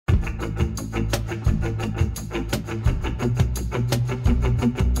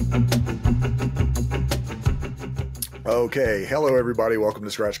Okay, hello everybody. Welcome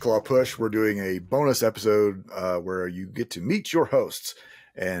to Scratch Claw Push. We're doing a bonus episode where you get to meet your hosts.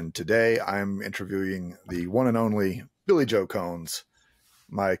 And today I'm interviewing the one and only Billie Jo Konze,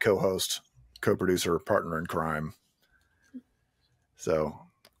 my co-host, co-producer, partner in crime. So,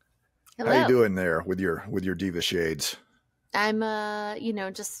 hello. How you doing there with your diva shades? I'm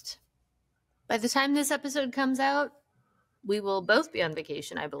just by the time this episode comes out, we will both be on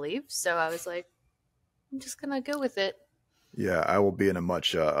vacation, I believe. So I was like, I'm just gonna go with it. Yeah, I will be in a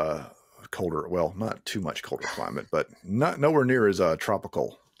much colder, well, not too much colder climate, but nowhere near as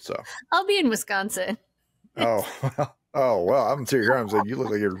tropical. So I'll be in Wisconsin. Oh well, I'm here. I'm saying you look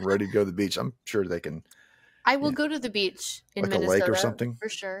like you're ready to go to the beach. I'm sure they can. I will go to the beach in like Minnesota, a lake or something for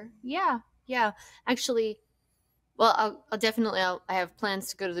sure. Yeah. Actually, well, I'll definitely. I have plans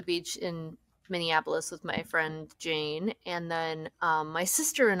to go to the beach in Minneapolis with my friend Jane, and then my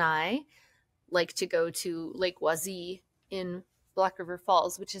sister and I like to go to Lake Wazee in Black River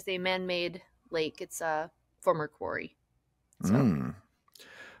Falls, which is a man-made lake. It's a former quarry. So.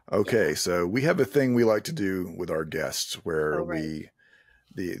 Okay, so we have a thing we like to do with our guests where right.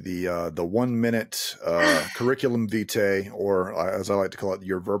 the 1 minute curriculum vitae, or as I like to call it,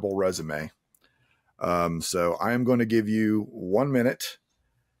 your verbal resume. So I am going to give you 1 minute,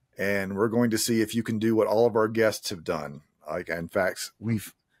 and we're going to see if you can do what all of our guests have done. Like, in fact,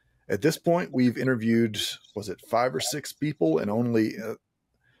 at this point we've interviewed, was it 5 or 6 people, and only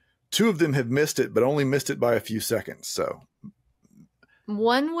 2 of them have missed it, but only missed it by a few seconds. So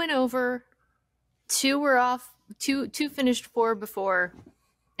 1 went over, 2 were off, 2 finished 4 before,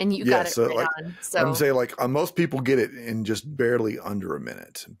 and you got it right on. So I'm saying, most people get it in just barely under a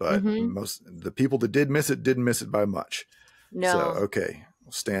minute, but most the people that did miss it didn't miss it by much. No. So okay,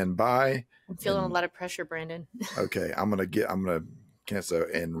 stand by. I'm feeling a lot of pressure, Brandon. Okay, I'm gonna cancel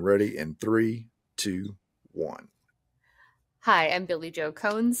and ready in 3, 2, 1. Hi, I'm Billie Jo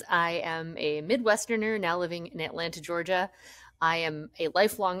Konze. I am a Midwesterner now living in Atlanta, Georgia. I am a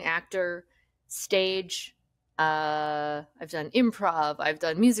lifelong actor, stage. I've done improv. I've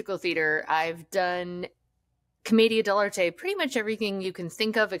done musical theater. I've done commedia dell'arte, pretty much everything you can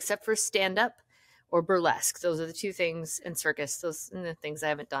think of except for stand-up or burlesque. Those are the 2 things, and circus. Those are the things I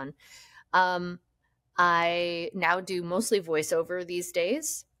haven't done. I now do mostly voiceover these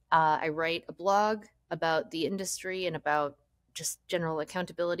days. I write a blog about the industry and about just general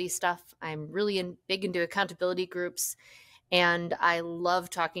accountability stuff. I'm really big into accountability groups. And I love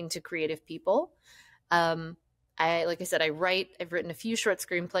talking to creative people. Like I said, I've written a few short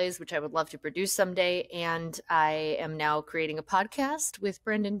screenplays, which I would love to produce someday. And I am now creating a podcast with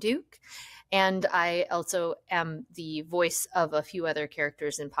Brendan Duke. And I also am the voice of a few other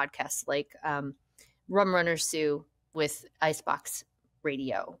characters in podcasts, like Rum Runner Sue with Icebox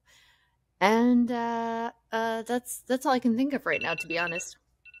Radio. And that's all I can think of right now, to be honest.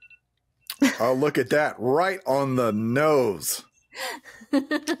 Oh, look at that. Right on the nose.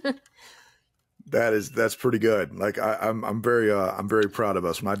 That's pretty good. Like I'm very proud of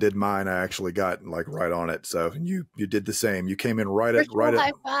us. When I did mine, I actually got right on it. So you did the same. You came in virtual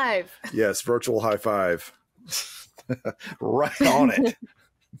high five. Yes, virtual high five. Right on it.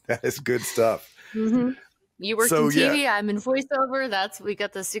 That is good stuff. Mm-hmm. You work in TV, yeah. I'm in voiceover. We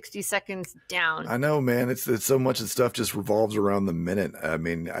got the 60 seconds down. I know, man. It's so much of the stuff just revolves around the minute. I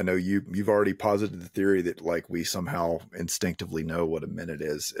mean, I know you've already posited the theory that we somehow instinctively know what a minute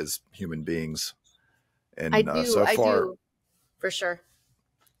is as human beings. And I do, for sure.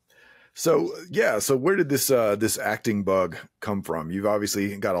 So so where did this acting bug come from? You've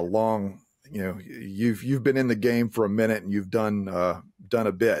obviously got a long, you've been in the game for a minute and you've done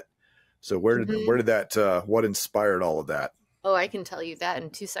a bit. So where did that, what inspired all of that? Oh, I can tell you that in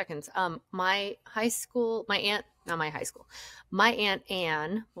 2 seconds. My Aunt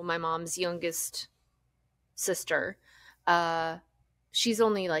Anne, my mom's youngest sister, she's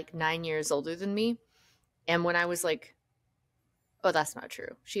only 9 years older than me. And when I was oh, that's not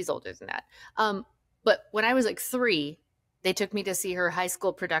true. She's older than that. But when I was 3, they took me to see her high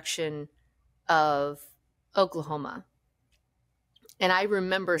school production of Oklahoma. And I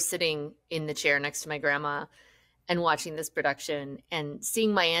remember sitting in the chair next to my grandma and watching this production and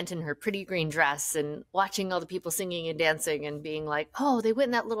seeing my aunt in her pretty green dress and watching all the people singing and dancing and being like, oh, they went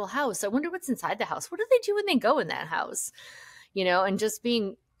in that little house. I wonder what's inside the house. What do they do when they go in that house? And just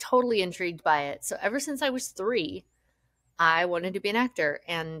being totally intrigued by it. So ever since I was 3, I wanted to be an actor.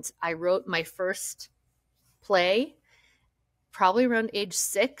 And I wrote my first play probably around age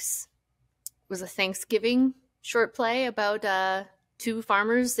 6. It was a Thanksgiving short play about 2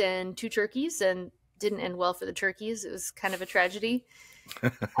 farmers and 2 turkeys, and didn't end well for the turkeys. It was kind of a tragedy.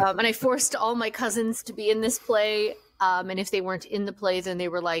 And I forced all my cousins to be in this play. And if they weren't in the play, then they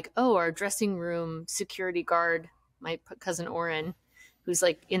were like, oh, our dressing room security guard, my cousin Oren, who's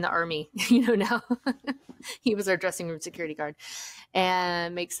like in the army, now. He was our dressing room security guard.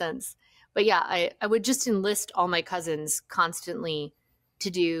 And makes sense. But yeah, I would just enlist all my cousins constantly to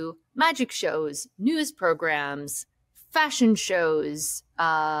do magic shows, news programs, fashion shows,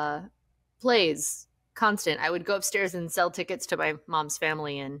 plays, constant. I would go upstairs and sell tickets to my mom's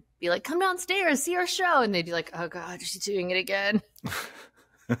family and be like, come downstairs, see our show. And they'd be like, oh God, she's doing it again.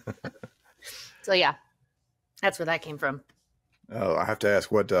 So yeah, that's where that came from. Oh, I have to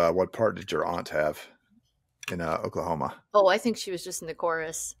ask, what part did your aunt have in Oklahoma? Oh, I think she was just in the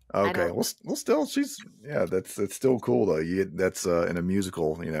chorus. Okay, well, still, that's still cool though. That's in a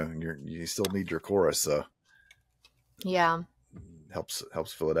musical, you still need your chorus, so yeah, helps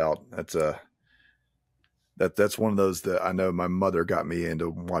fill it out. That's one of those that I know my mother got me into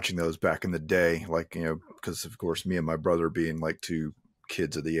watching those back in the day, like, because of course me and my brother being like two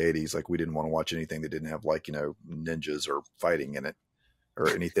kids of the 80s, like we didn't want to watch anything that didn't have like, ninjas or fighting in it or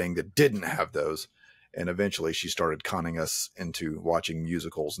anything that didn't have those. And eventually she started conning us into watching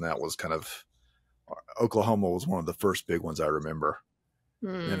musicals. And that was kind of, Oklahoma was one of the first big ones I remember.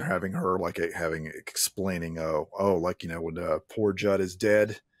 And having her explaining, like, when poor Judd is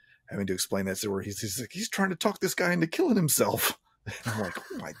dead, having to explain that to her, he's trying to talk this guy into killing himself. And I'm like,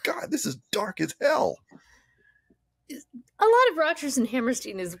 oh my God, this is dark as hell. A lot of Rodgers and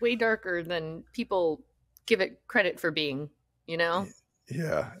Hammerstein is way darker than people give it credit for being, Yeah.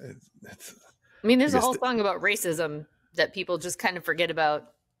 There's a whole song about racism that people just kind of forget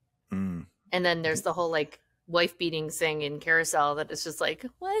about. And then there's the whole like wife beating thing in Carousel that is just like,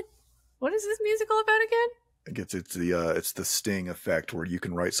 what is this musical about again? I guess it's the Sting effect where you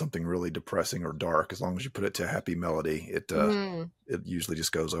can write something really depressing or dark. As long as you put it to a happy melody, it usually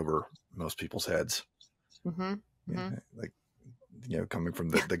just goes over most people's heads. Like, coming from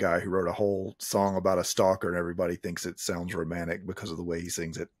the guy who wrote a whole song about a stalker and everybody thinks it sounds romantic because of the way he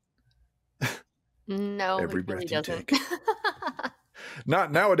sings it. No, every it breath really you doesn't. take.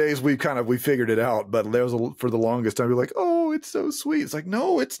 Not nowadays. We figured it out, but there was for the longest time, you're like, oh, it's so sweet. It's like,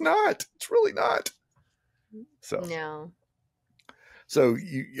 no, it's not. It's really not. So no. So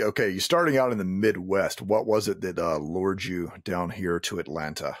you're starting out in the Midwest. What was it that lured you down here to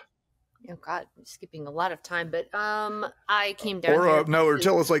Atlanta? Oh God, I'm skipping a lot of time, but I came down here. Or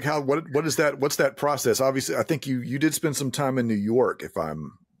tell us like what is that? What's that process? Obviously, I think you did spend some time in New York, if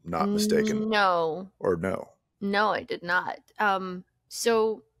I'm not mistaken. No. Or no? No, I did not.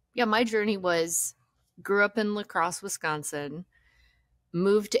 So yeah, my journey was grew up in La Crosse, Wisconsin,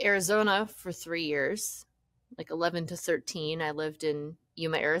 moved to Arizona for 3 years, like 11 to 13. I lived in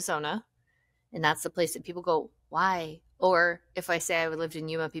Yuma, Arizona, and that's the place that people go, why? Or if I say I lived in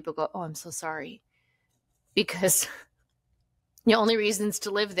Yuma, people go, oh, I'm so sorry. Because the only reasons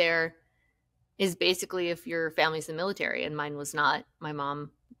to live there is basically if your family's in the military, and mine was not. My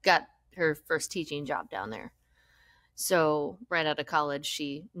mom got her first teaching job down there. So right out of college,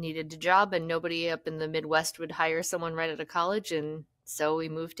 she needed a job, and nobody up in the Midwest would hire someone right out of college. And so we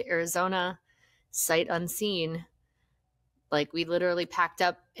moved to Arizona, sight unseen. Like, we literally packed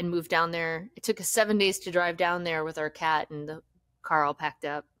up and moved down there. It took us 7 days to drive down there with our cat and the car all packed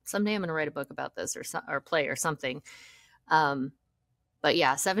up. Someday I'm going to write a book about this or play or something. But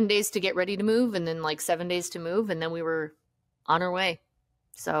yeah, 7 days to get ready to move, and then like 7 days to move, and then we were on our way.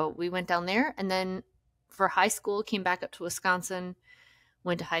 So we went down there, and then for high school, came back up to Wisconsin,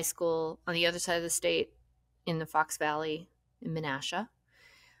 went to high school on the other side of the state in the Fox Valley in Menasha,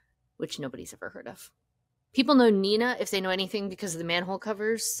 which nobody's ever heard of. People know Neenah if they know anything because of the manhole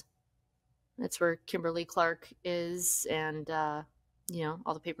covers. That's where Kimberly Clark is, and all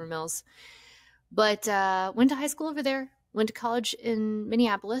the paper mills. But went to high school over there. Went to college in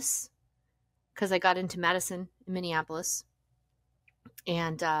Minneapolis because I got into Madison in Minneapolis.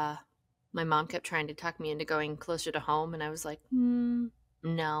 And my mom kept trying to talk me into going closer to home, and I was like,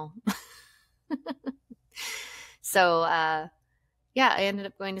 no. So, yeah, I ended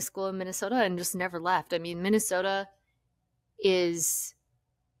up going to school in Minnesota and just never left. I mean,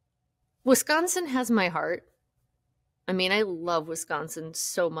 Wisconsin has my heart. I mean, I love Wisconsin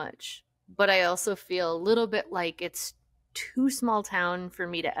so much, but I also feel a little bit like it's too small town for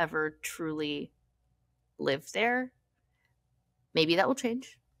me to ever truly live there. Maybe that will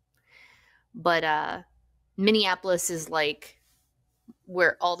change. But Minneapolis is like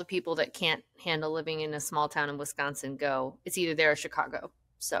where all the people that can't handle living in a small town in Wisconsin go. It's either there or Chicago.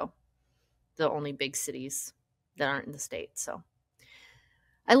 So the only big cities that aren't in the state. So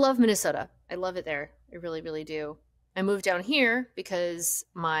I love Minnesota. I love it there. I really, really do. I moved down here because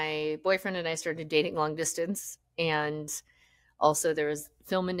my boyfriend and I started dating long distance, And also there was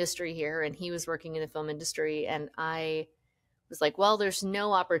film industry here, and he was working in the film industry. And I was like, well, there's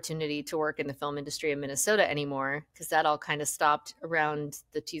no opportunity to work in the film industry in Minnesota anymore, because that all kind of stopped around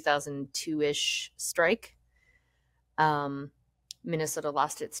the 2002-ish strike. Minnesota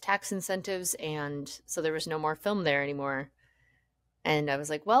lost its tax incentives, and so there was no more film there anymore. And I was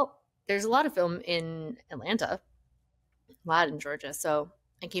like, well, there's a lot of film in Atlanta, a lot in Georgia. So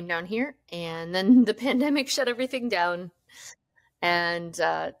I came down here, and then the pandemic shut everything down. And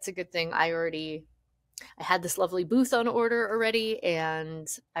it's a good thing I had this lovely booth on order already, and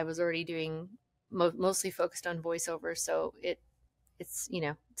I was already doing mostly focused on voiceover. So it's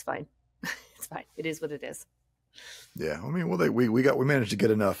it's fine. It's fine. It is what it is. Yeah, I mean, well, we managed to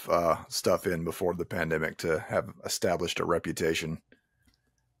get enough stuff in before the pandemic to have established a reputation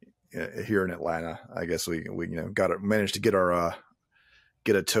here in Atlanta. I guess we managed to get our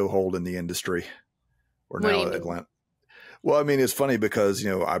get a toehold in the industry. We're now at Atlanta. Well, I mean, it's funny because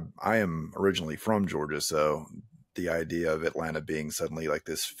I am originally from Georgia, so the idea of Atlanta being suddenly like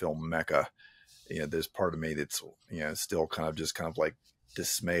this film mecca, there's part of me that's still kind of like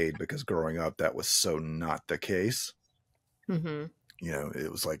dismayed, because growing up that was so not the case. Mm-hmm.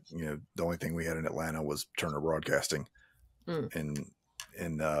 It was like, the only thing we had in Atlanta was Turner Broadcasting. And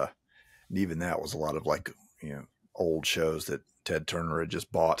even that was a lot of like, old shows that Ted Turner had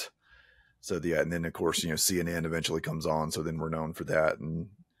just bought. So and then of course, CNN eventually comes on. So then we're known for that. And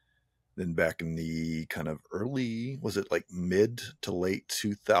then back in the kind of early, was it like mid to late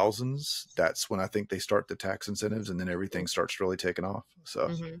 2000s? That's when I think they start the tax incentives, and then everything starts really taking off. So.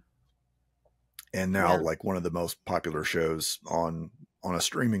 Mm-hmm. And now, like, one of the most popular shows on a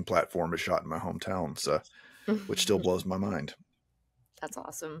streaming platform is shot in my hometown, so which still blows my mind. That's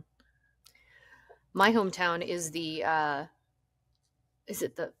awesome. My hometown is is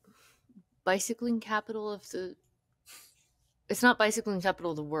it the bicycling capital of the? It's not bicycling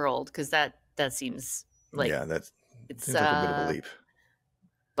capital of the world, because that seems like it's like a bit of a leap.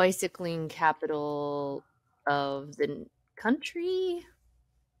 Bicycling capital of the country.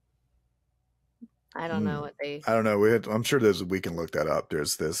 I don't know what they. I don't know. I'm sure we can look that up.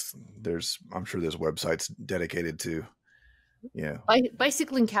 I'm sure there's websites dedicated to,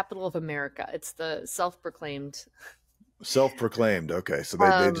 Bicycling capital of America. It's the self-proclaimed. Self-proclaimed. Okay, so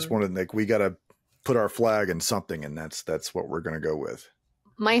they just wanted, like, we got to put our flag in something, and that's what we're going to go with.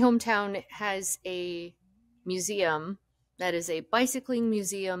 My hometown has a museum that is a bicycling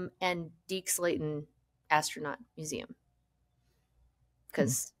museum and Deke Slayton astronaut museum,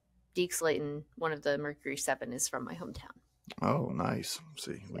 because Deke Slayton, one of the Mercury 7, is from my hometown. Oh, nice.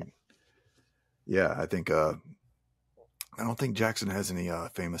 See, I think I don't think Jackson has any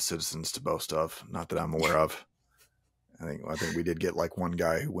famous citizens to boast of, not that I'm aware of. I think we did get like one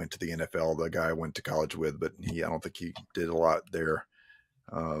guy who went to the NFL, the guy I went to college with, but I don't think he did a lot there.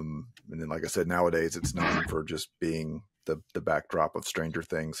 And then, like I said, nowadays it's known for just being the backdrop of Stranger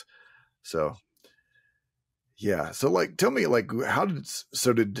Things. So. Yeah. So, like, tell me, like,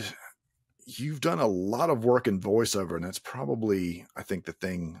 did you've done a lot of work in voiceover, and that's probably, I think, the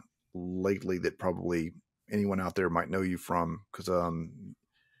thing lately that probably anyone out there might know you from, because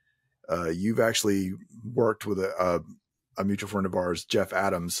you've actually worked with a mutual friend of ours, Jeff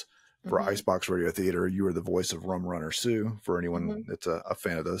Adams, for Icebox Radio Theater. You were the voice of Rum Runner Sue, for anyone that's a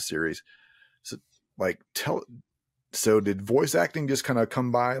fan of those series. So, like, So did voice acting just kind of come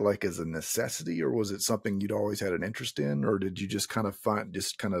by like as a necessity, or was it something you'd always had an interest in, or did you just kind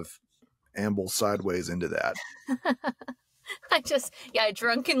of amble sideways into that? I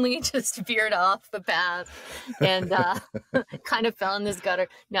drunkenly just veered off the path and kind of fell in this gutter.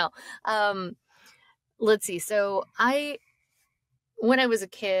 No, let's see. So when I was a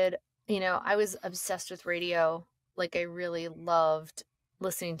kid, I was obsessed with radio. Like, I really loved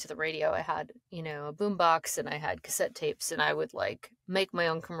listening to the radio. I had, a boombox, and I had cassette tapes, and I would like make my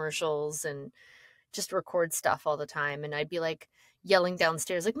own commercials and just record stuff all the time. And I'd be like yelling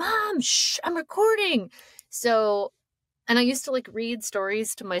downstairs, like, "Mom, shh, I'm recording." So, and I used to like read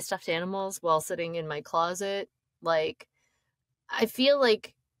stories to my stuffed animals while sitting in my closet. Like, I feel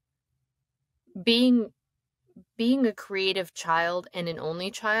like being a creative child and an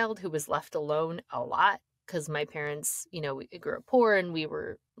only child who was left alone a lot, because my parents, we grew up poor, and we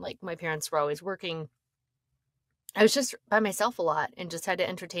were like, my parents were always working. I was just by myself a lot and just had to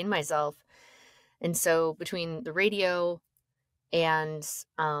entertain myself. And so between the radio and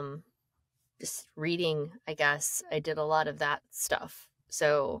just reading, I guess, I did a lot of that stuff.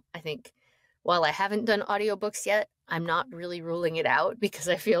 So I think while I haven't done audiobooks yet, I'm not really ruling it out, because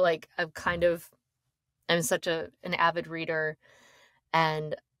I feel like I'm such an avid reader,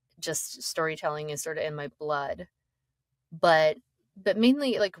 and just storytelling is sort of in my blood. But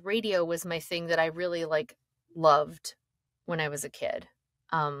mainly like radio was my thing that I really like loved when I was a kid.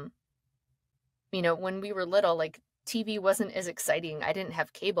 When we were little, like TV wasn't as exciting. I didn't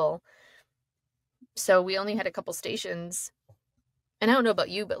have cable. So we only had a couple stations. And I don't know about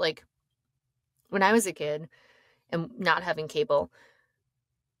you, but like when I was a kid and not having cable,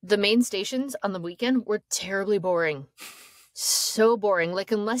 the main stations on the weekend were terribly boring. So boring.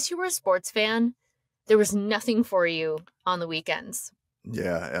 Like, unless you were a sports fan, there was nothing for you on the weekends.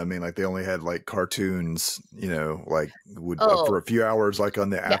 Yeah, I mean, like they only had like cartoons, like for a Oh, few hours, like on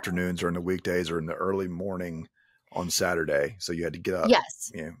the yeah. afternoons or in the weekdays or in the early morning on Saturday. So you had to get up.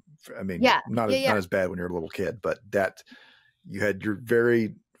 Yes. I mean, Yeah. not Yeah. as bad when you're a little kid, but that you had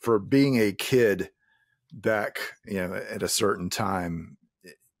for being a kid back, at a certain time,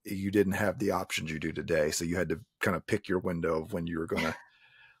 you didn't have the options you do today. So you had to kind of pick your window of when you were going to,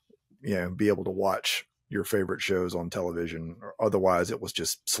 be able to watch your favorite shows on television, or otherwise it was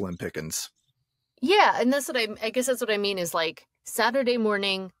just slim pickings. Yeah. And that's what I guess that's what I mean is like Saturday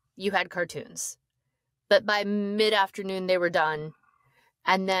morning, you had cartoons, but by mid-afternoon, they were done.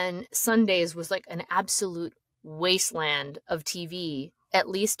 And then Sundays was like an absolute wasteland of TV, at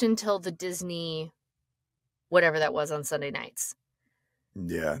least until the Disney, whatever that was on Sunday nights.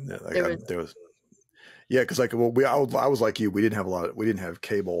 Yeah. There was, Yeah. Cause like, well, I was like you, we didn't have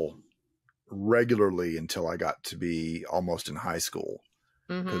cable regularly until I got to be almost in high school.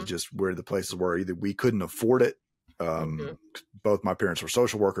 Because just where the places were, either we couldn't afford it. Both my parents were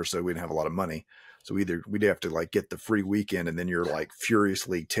social workers, so we didn't have a lot of money. So either we'd have to like get the free weekend, and then you're like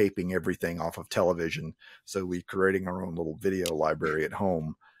furiously taping everything off of television. So we creating our own little video library at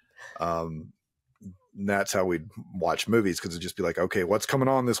home. And that's how we'd watch movies, because it'd just be like, okay, what's coming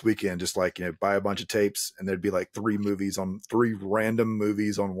on this weekend? Just like, buy a bunch of tapes, and there'd be like three random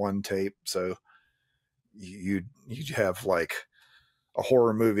movies on one tape. So you'd have like a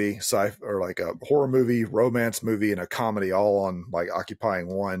horror movie, or like a horror movie, romance movie, and a comedy all on like occupying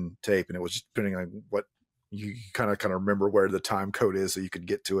one tape. And it was just depending on what you kind of remember where the time code is so you could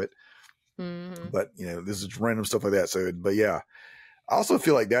get to it. But this is random stuff like that. So, but yeah, I also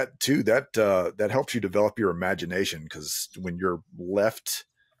feel like that too, that helps you develop your imagination, because when you're left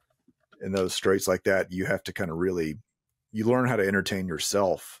in those straits like that, you have to kind of you learn how to entertain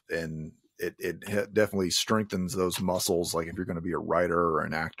yourself, and it definitely strengthens those muscles. Like if you're going to be a writer or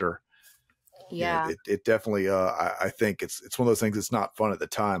an actor, it definitely, I think it's one of those things that's not fun at the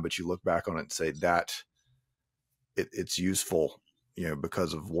time, but you look back on it and say that it's useful,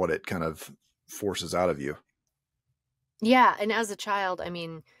 because of what it kind of forces out of you. Yeah. And as a child, I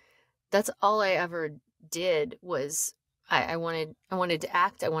mean, that's all I ever did was I wanted to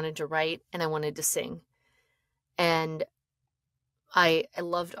act, I wanted to write, and I wanted to sing. And I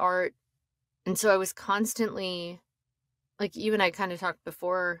loved art. And so I was constantly, like, you and I kind of talked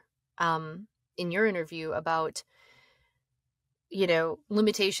before in your interview about,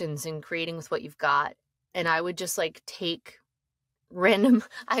 limitations in creating with what you've got. And I would just like take random,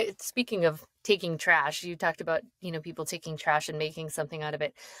 speaking of taking trash, you talked about, people taking trash and making something out of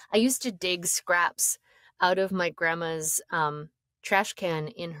it. I used to dig scraps out of my grandma's trash can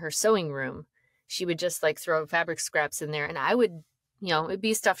in her sewing room. She would just like throw fabric scraps in there, and I would, it'd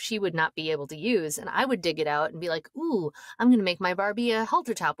be stuff she would not be able to use. And I would dig it out and be like, ooh, I'm going to make my Barbie a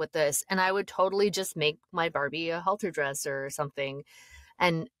halter top with this. And I would totally just make my Barbie a halter dress or something.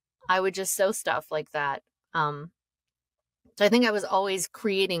 And I would just sew stuff like that. So I think I was always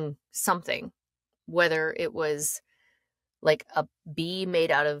creating something, whether it was like a bee made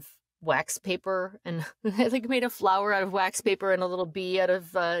out of wax paper, and I like made a flower out of wax paper and a little bee out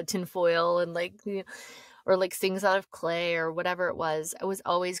of tinfoil, and like, or like things out of clay or whatever it was. I was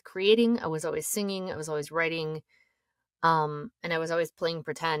always creating. I was always singing. I was always writing. And I was always playing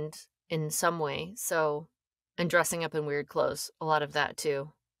pretend in some way. So, and dressing up in weird clothes, a lot of that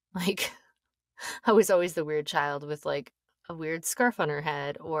too. Like, I was always the weird child with like a weird scarf on her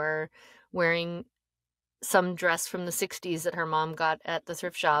head, or wearing some dress from the 60s that her mom got at the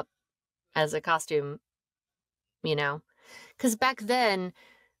thrift shop as a costume, because back then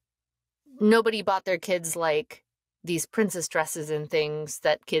nobody bought their kids like these princess dresses and things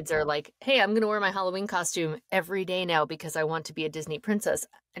that kids are like, hey, I'm going to wear my Halloween costume every day now because I want to be a Disney princess.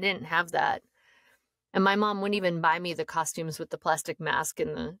 I didn't have that. And my mom wouldn't even buy me the costumes with the plastic mask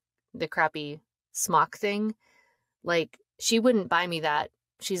and the crappy smock thing. Like, she wouldn't buy me that.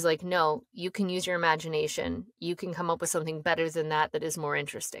 She's like, no, you can use your imagination. You can come up with something better than that is more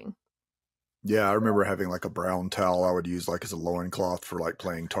interesting. Yeah, I remember having like a brown towel I would use like as a loincloth for like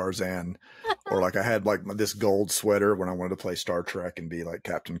playing Tarzan. Or like I had like this gold sweater when I wanted to play Star Trek and be like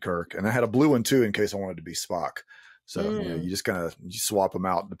Captain Kirk. And I had a blue one too in case I wanted to be Spock. So, Mm, you just kind of you swap them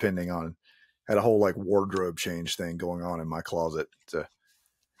out depending on, had a whole like wardrobe change thing going on in my closet to,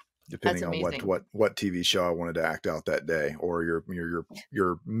 that's depending on what, amazing. what TV show I wanted to act out that day. Or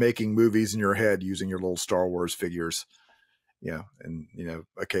you're making movies in your head using your little Star Wars figures. And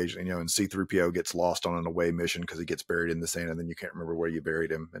occasionally, and C-3PO gets lost on an away mission because he gets buried in the sand, and then you can't remember where you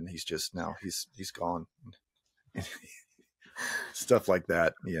buried him, and he's just now he's gone. Stuff like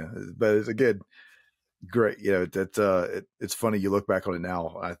that. Yeah, but it's a good, great. It's funny. You look back on it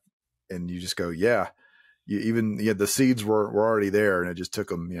now, and you just go, yeah. The seeds were already there, and it just took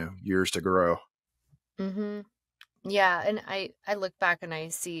them years to grow. Mm-hmm. Yeah, and I look back and I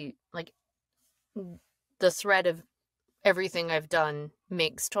see like the thread of everything I've done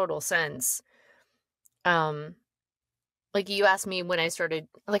makes total sense. Um, like you asked me when I started,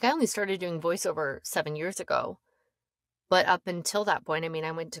 like I only started doing voiceover 7 years ago, but up until that point, I mean,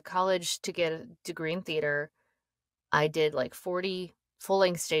 I went to college to get a degree in theater. I did like 40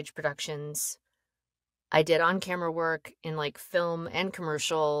 full-length stage productions. I did on-camera work in like film and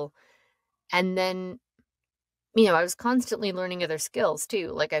commercial, and then I was constantly learning other skills too.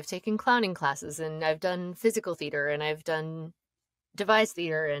 Like I've taken clowning classes and I've done physical theater and I've done devised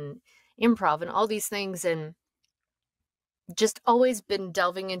theater and improv and all these things, and just always been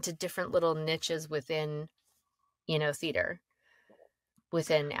delving into different little niches within, theater,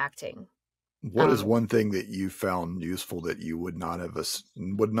 within acting. What is Um, one thing that you found useful that you would not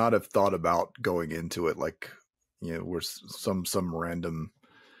have thought about going into it? Like, where some random,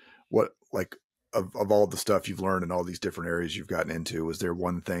 what, like, of all the stuff you've learned in all these different areas you've gotten into, was there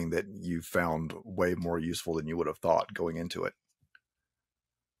one thing that you found way more useful than you would have thought going into it?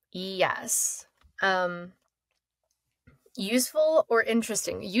 yes. Um, Useful or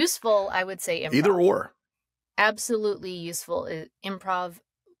interesting? Useful, I would say Either improv. or. Absolutely useful. Improv.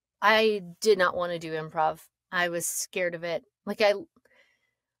 I did not want to do improv. I was scared of it. Like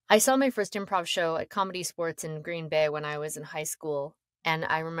I saw my first improv show at Comedy Sports in Green Bay when I was in high school, and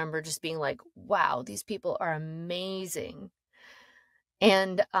I remember just being like, "Wow, these people are amazing."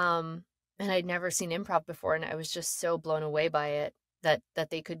 And I'd never seen improv before, and I was just so blown away by it that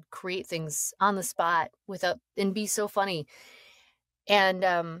they could create things on the spot without and be so funny. And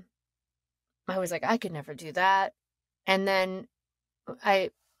I was like, I could never do that. And then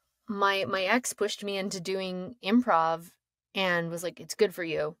I my ex pushed me into doing improv and was like, it's good for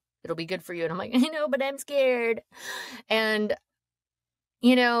you. It'll be good for you. And I'm like, I know, but I'm scared. And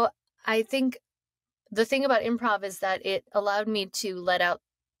you know, I think the thing about improv is that it allowed me to let out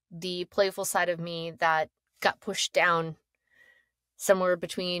the playful side of me that got pushed down somewhere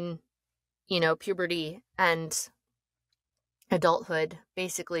between, puberty and adulthood,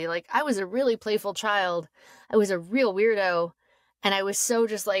 basically. Like, I was a really playful child. I was a real weirdo. And I was so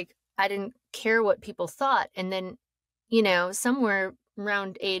just like, I didn't care what people thought. And then, somewhere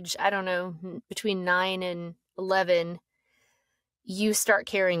around age, I don't know, between 9 and 11, you start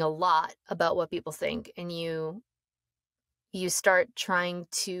caring a lot about what people think, and you start trying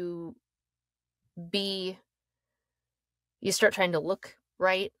to be you start trying to look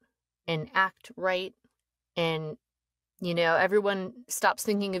right and act right, and everyone stops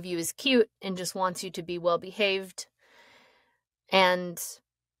thinking of you as cute and just wants you to be well behaved. And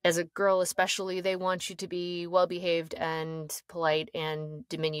as a girl especially, they want you to be well behaved and polite and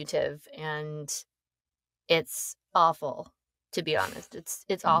diminutive, and it's awful, to be honest. It's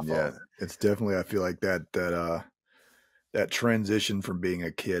Yeah, awful. it's definitely, I feel like that transition from being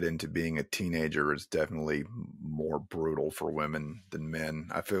a kid into being a teenager is definitely more brutal for women than men.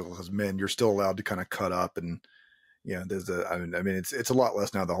 I feel, because men, you're still allowed to kind of cut up, and there's I mean, it's a lot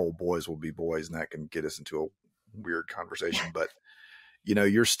less now. The whole boys will be boys, and that can get us into a weird conversation. But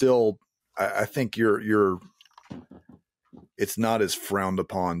you're still, I think it's not as frowned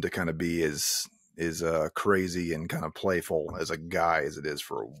upon to kind of be as crazy and kind of playful as a guy as it is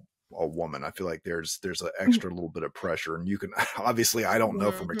for a woman. I feel like there's an extra little bit of pressure, and you can, obviously, I don't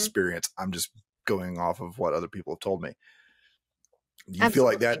know from Mm-hmm. experience. I'm just going off of what other people have told me. Do you feel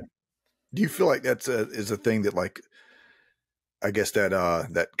like that? Absolutely. Do you feel like that's is a thing that, like, I guess that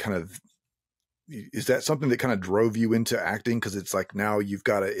kind of, is that something that kind of drove you into acting? Because it's like now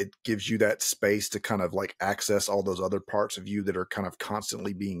it gives you that space to kind of like access all those other parts of you that are kind of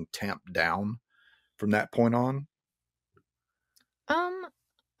constantly being tamped down from that point on. Um,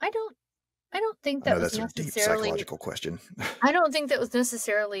 I don't I don't think I that know was that's a deep necessarily psychological question. I don't think that was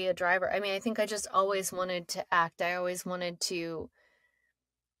necessarily a driver. I mean, I think I just always wanted to act. I always wanted to,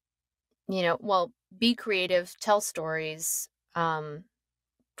 well, be creative, tell stories,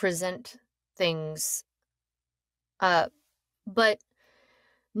 present things. But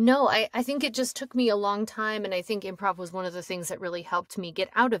no, I think it just took me a long time. And I think improv was one of the things that really helped me get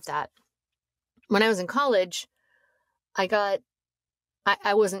out of that. When I was in college, I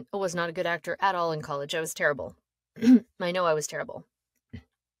was not a good actor at all in college. I was terrible. I know I was terrible.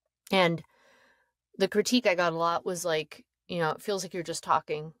 And the critique I got a lot was like, it feels like you're just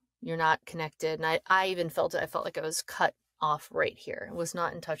talking. You're not connected. And I even felt it. I felt like I was cut off right here. I was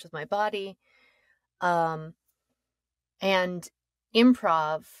not in touch with my body. And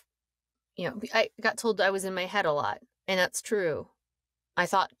improv, I got told I was in my head a lot. And that's true. I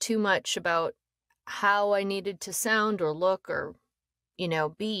thought too much about how I needed to sound or look or,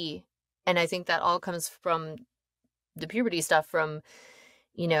 be. And I think that all comes from the puberty stuff from,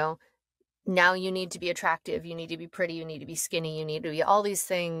 now you need to be attractive, you need to be pretty, you need to be skinny, you need to be all these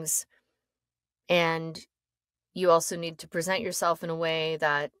things. And you also need to present yourself in a way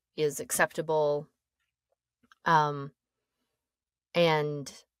that is acceptable. And,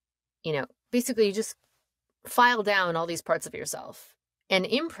 basically you just file down all these parts of yourself. And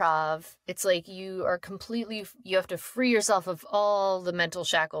improv, it's like you have to free yourself of all the mental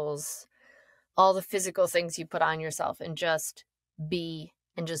shackles, all the physical things you put on yourself, and just be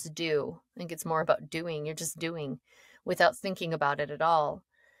and just do. I think it's more about doing. You're just doing without thinking about it at all.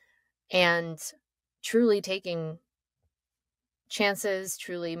 And truly taking chances,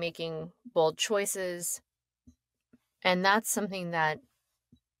 truly making bold choices. And that's something that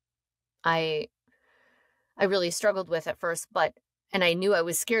I really struggled with at first, and I knew I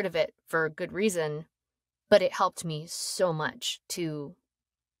was scared of it for good reason, but it helped me so much to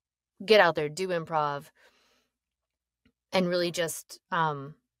get out there, do improv, and really just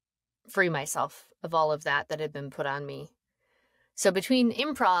free myself of all of that had been put on me. So between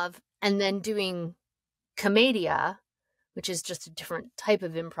improv and then doing commedia, which is just a different type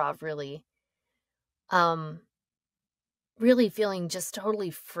of improv, really, really feeling just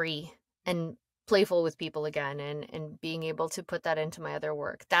totally free and playful with people again, and being able to put that into my other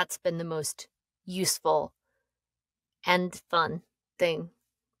work. That's been the most useful and fun thing,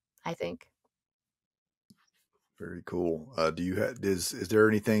 I think. Very cool. Do you is there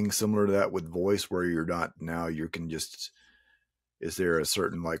anything similar to that with voice where you're not now you can just, is there a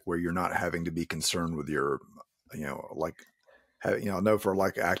certain like where you're not having to be concerned with your, like, I know for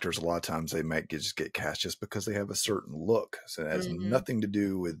like actors, a lot of times they might just get cast just because they have a certain look. So it has nothing to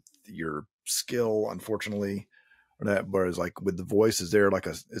do with your skill, unfortunately, or that. Whereas like with the voice, is there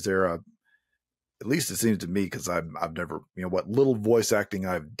a, at least it seems to me, because I've never, what little voice acting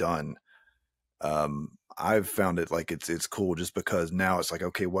I've done, I've found it like it's cool just because now it's like,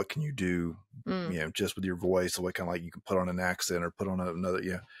 okay, what can you do, just with your voice? So what kind of like you can put on an accent or put on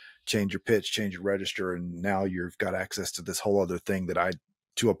another, change your pitch, change your register. And now you've got access to this whole other thing that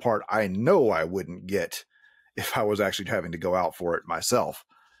to a part I know I wouldn't get if I was actually having to go out for it myself.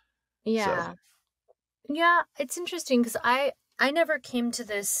 Yeah. So. Yeah. It's interesting because I never came to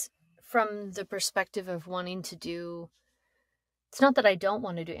this from the perspective of wanting to do, it's not that I don't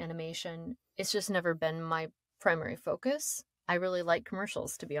want to do animation. It's just never been my primary focus. I really like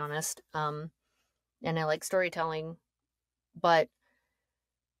commercials, to be honest. And I like storytelling, but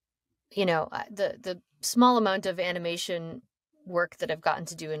the small amount of animation work that I've gotten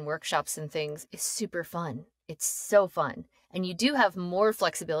to do in workshops and things is super fun. It's so fun. And you do have more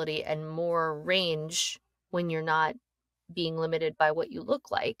flexibility and more range when you're not being limited by what you look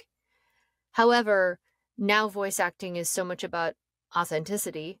like. However, now voice acting is so much about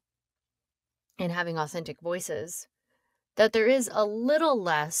authenticity and having authentic voices that there is a little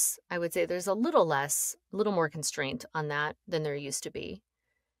less, I would say there's a little more constraint on that than there used to be.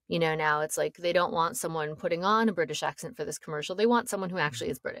 Now it's like they don't want someone putting on a British accent for this commercial. They want someone who actually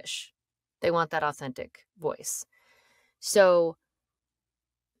is British. They want that authentic voice. So,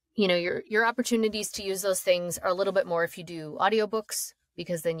 your opportunities to use those things are a little bit more if you do audiobooks,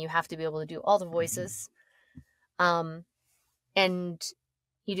 because then you have to be able to do all the voices. And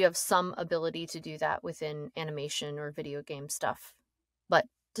you do have some ability to do that within animation or video game stuff, but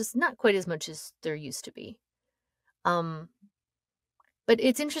just not quite as much as there used to be. But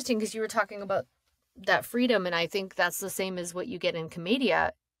it's interesting because you were talking about that freedom, and I think that's the same as what you get in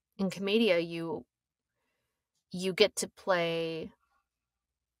commedia. In commedia, you get to play,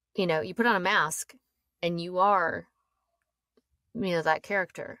 you put on a mask and you are, that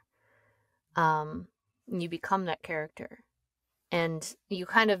character. You become that character. And you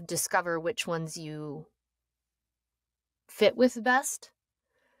kind of discover which ones you fit with best.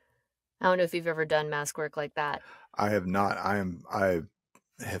 I don't know if you've ever done mask work like that. I have not. I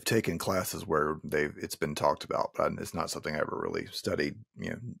have taken classes where it's been talked about, but it's not something I ever really studied,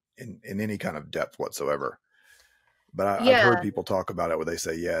 in any kind of depth whatsoever. But I've heard Yeah. people talk about it where they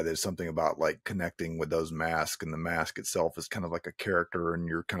say, yeah, there's something about like connecting with those masks, and the mask itself is kind of like a character, and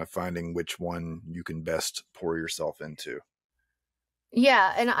you're kind of finding which one you can best pour yourself into.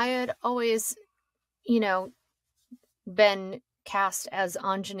 Yeah. And I had always, you know, been cast as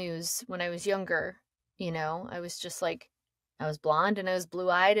ingenues when I was younger. I was just like, I was blonde and I was blue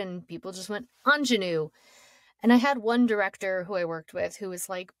eyed, and people just went, ingenue. And I had one director who I worked with who was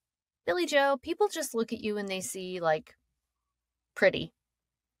like, Billie Jo, people just look at you and they see like pretty.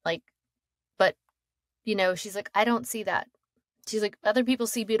 Like, but, she's like, I don't see that. She's like, other people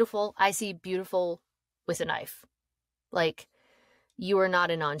see beautiful. I see beautiful with a knife. Like, you are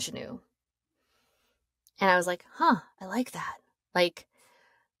not an ingenue. And I was like, huh, I like that. Like,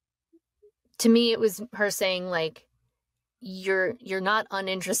 to me, it was her saying, like, you're not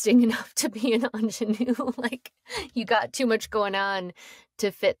uninteresting enough to be an ingenue. Like, you got too much going on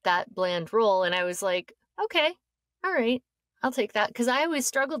to fit that bland role. And I was like, okay, all right, I'll take that. Because I always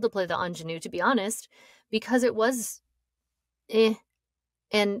struggled to play the ingenue, to be honest, because it was And,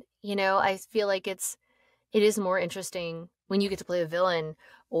 I feel like it is more interesting when you get to play a villain.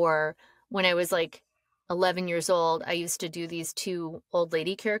 Or when I was like 11 years old, I used to do these two old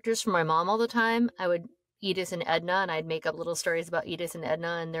lady characters for my mom all the time. I would Edith and Edna, and I'd make up little stories about Edith and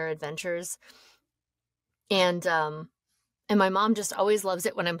Edna and their adventures. And my mom just always loves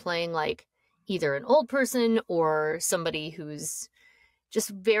it when I'm playing like either an old person or somebody who's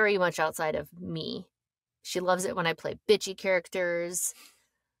just very much outside of me. She loves it when I play bitchy characters.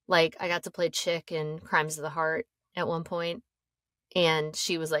 Like, I got to play Chick in Crimes of the Heart at one point, and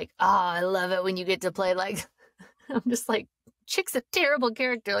she was like, oh, I love it when you get to play like, I'm just like, Chick's a terrible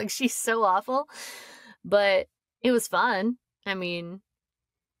character. Like, she's so awful. But it was fun. I mean,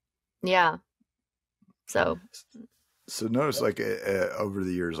 yeah. So Notice, like, over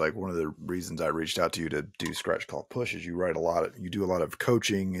the years, like one of the reasons I reached out to you to do Scratch Call Push is you do a lot of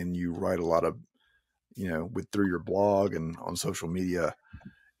coaching, and you write a lot of, through your blog and on social media,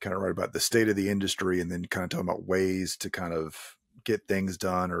 kind of write about the state of the industry, and then kind of talking about ways to kind of get things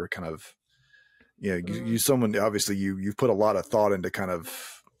done, or kind of, you someone, obviously you've put a lot of thought into kind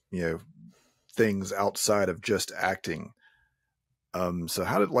of, things outside of just acting. So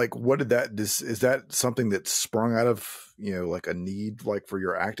what did that, is that something that sprung out of, like a need, like for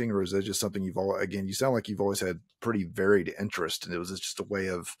your acting, or is that just something again, you sound like you've always had pretty varied interest, and it was just a way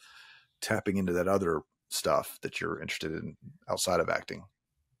of tapping into that other stuff that you're interested in outside of acting?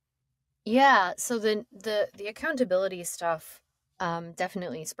 yeah, so the accountability stuff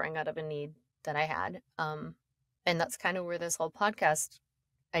definitely sprang out of a need that I had. And that's kind of where this whole podcast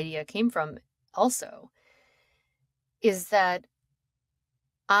idea came from also, is that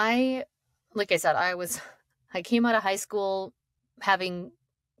like I said, I came out of high school having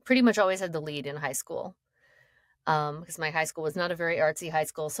pretty much always had the lead in high school. Because my high school was not a very artsy high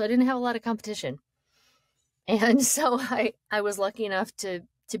school, so I didn't have a lot of competition. And so I was lucky enough to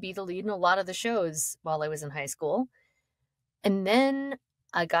be the lead in a lot of the shows while I was in high school. And then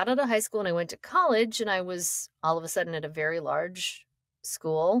I got out of high school and I went to college, and I was all of a sudden at a very large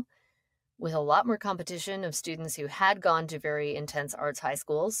school with a lot more competition of students who had gone to very intense arts high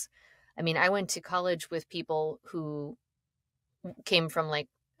schools. I mean, I went to college with people who came from like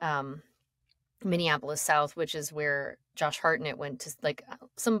Minneapolis South, which is where Josh Hartnett went to. Like,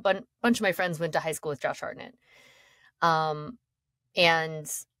 bunch of my friends went to high school with Josh Hartnett, and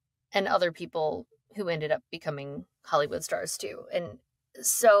other people who ended up becoming Hollywood stars too. And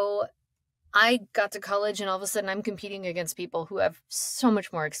so I got to college, and all of a sudden I'm competing against people who have so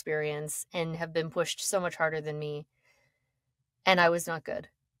much more experience and have been pushed so much harder than me. And I was not good.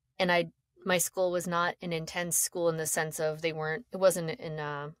 And my school was not an intense school in the sense of it wasn't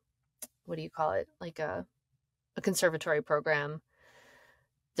in what do you call it? Like a conservatory program.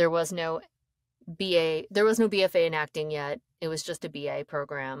 There was no BFA in acting yet. It was just a BA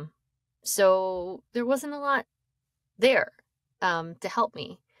program. So there wasn't a lot there to help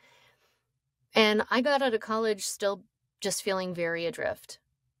me. And I got out of college still just feeling very adrift.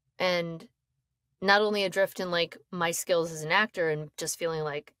 And not only adrift in like my skills as an actor and just feeling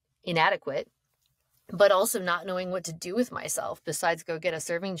like inadequate, but also not knowing what to do with myself besides go get a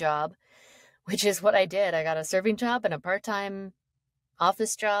serving job, which is what I did. I got a serving job and a part-time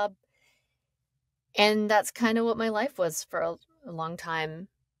office job. And that's kind of what my life was for a long time.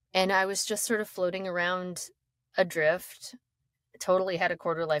 And I was just sort of floating around adrift, totally had a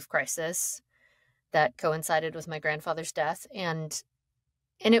quarter life crisis that coincided with my grandfather's death. And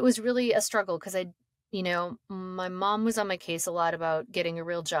it was really a struggle because my mom was on my case a lot about getting a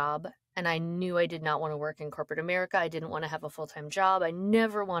real job, and I knew I did not want to work in corporate America. I didn't want to have a full-time job. I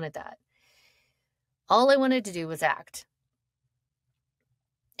never wanted that. All I wanted to do was act.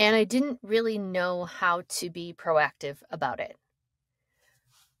 And I didn't really know how to be proactive about it.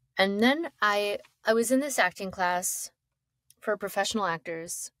 And then I was in this acting class for professional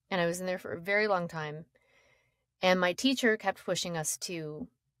actors, and I was in there for a very long time. And my teacher kept pushing us to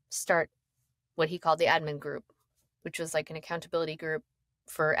start what he called the admin group, which was like an accountability group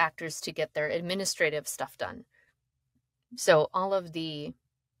for actors to get their administrative stuff done. So all of the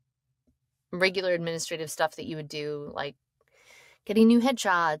regular administrative stuff that you would do, like getting new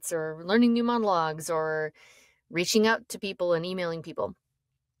headshots or learning new monologues or reaching out to people and emailing people.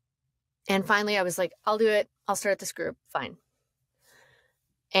 And finally I was like, I'll do it. I'll start this group. Fine.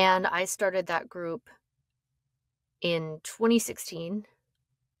 And I started that group in 2016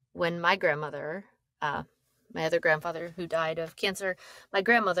 when my grandmother, my other grandfather who died of cancer, my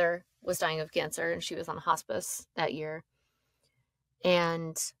grandmother was dying of cancer and she was on hospice that year.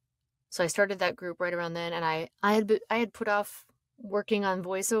 And so I started that group right around then. And I had put off working on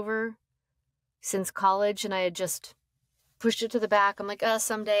voiceover since college, and I had just pushed it to the back. I'm like,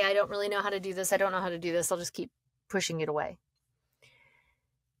 someday, I don't really know how to do this. I don't know how to do this. I'll just keep pushing it away.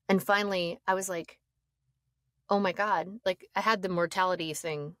 And finally, I was like, oh my God, like I had the mortality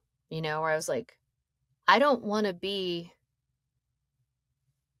thing, where I was like, I don't want to be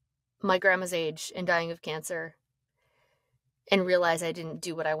my grandma's age and dying of cancer and realize I didn't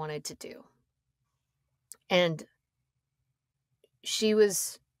do what I wanted to do. And she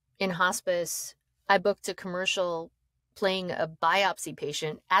was in hospice. I booked a commercial playing a biopsy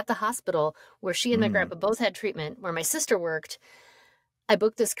patient at the hospital where she and my grandpa both had treatment, where my sister worked. I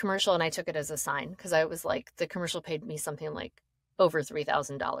booked this commercial and I took it as a sign because I was like, the commercial paid me something like over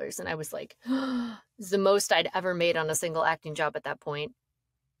 $3,000. And I was like, it's the most I'd ever made on a single acting job at that point.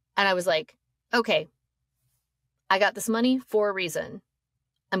 And I was like, okay, I got this money for a reason.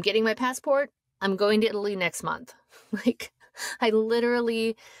 I'm getting my passport. I'm going to Italy next month. Like, I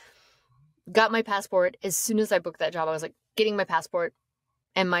literally got my passport as soon as I booked that job. I was like, getting my passport.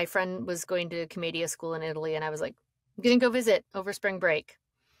 And my friend was going to Commedia school in Italy. And I was like, I'm going to go visit over spring break.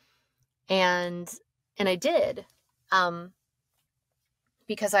 And I did,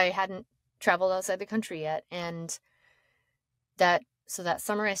 because I hadn't traveled outside the country yet. And that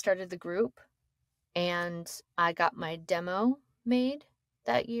summer I started the group, and I got my demo made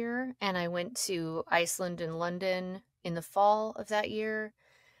that year. And I went to Iceland and London in the fall of that year.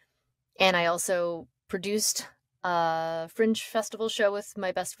 And I also produced a Fringe Festival show with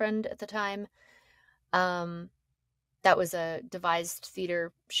my best friend at the time. That was a devised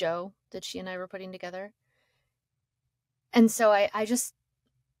theater show that she and I were putting together. And so I just,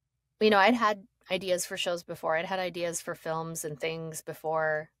 I'd had ideas for shows before. I'd had ideas for films and things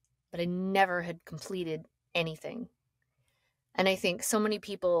before, but I never had completed anything. And I think so many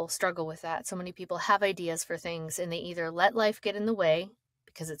people struggle with that. So many people have ideas for things and they either let life get in the way,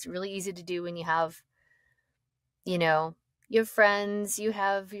 because it's really easy to do when you have, you have friends, you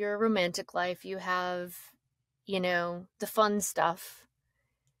have your romantic life, you have, the fun stuff.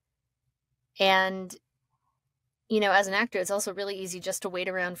 And, as an actor, it's also really easy just to wait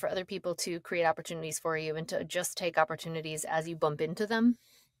around for other people to create opportunities for you and to just take opportunities as you bump into them.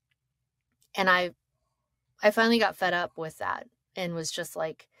 And I finally got fed up with that and was just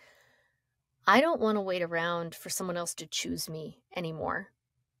like, I don't want to wait around for someone else to choose me anymore.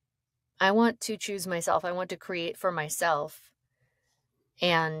 I want to choose myself. I want to create for myself.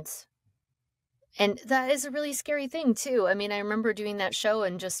 And that is a really scary thing too. I mean, I remember doing that show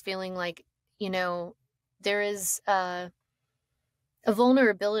and just feeling like, there is a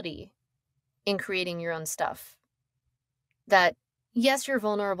vulnerability in creating your own stuff. That, yes, you're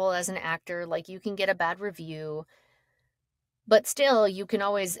vulnerable as an actor, like you can get a bad review, but still you can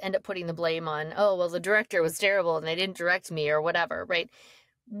always end up putting the blame on, oh, well, the director was terrible and they didn't direct me or whatever, right?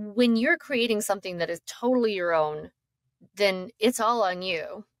 When you're creating something that is totally your own, then it's all on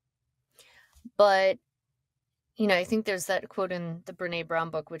you. But, I think there's that quote in the Brene Brown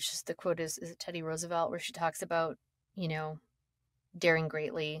book, which is the quote is it Teddy Roosevelt, where she talks about, daring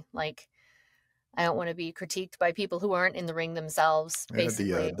greatly. Like, I don't want to be critiqued by people who aren't in the ring themselves,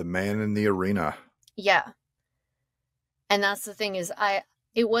 basically. Yeah, the man in the arena. Yeah. And that's the thing is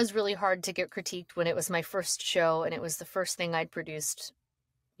it was really hard to get critiqued when it was my first show and it was the first thing I'd produced,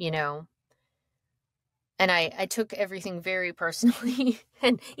 And I took everything very personally.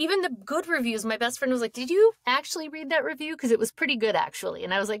 And even the good reviews, my best friend was like, did you actually read that review? Because it was pretty good, actually.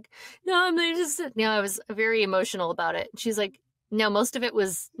 And I was like, no, I was very emotional about it. She's like, no,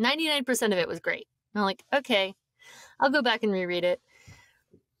 99% of it was great. I'm like, okay, I'll go back and reread it.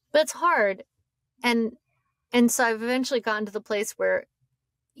 But it's hard. And so I've eventually gotten to the place where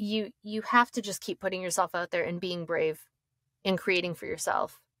you have to just keep putting yourself out there and being brave and creating for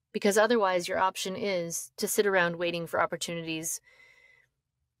yourself, because otherwise your option is to sit around waiting for opportunities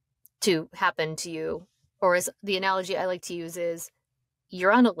to happen to you. Or as the analogy I like to use is,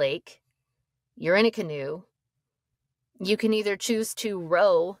 you're on a lake, you're in a canoe, you can either choose to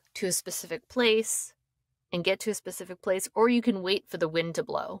row to a specific place and get to a specific place, or you can wait for the wind to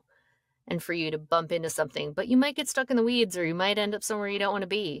blow and for you to bump into something. But you might get stuck in the weeds, or you might end up somewhere you don't want to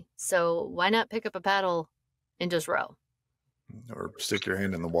be. So why not pick up a paddle and just row? Or stick your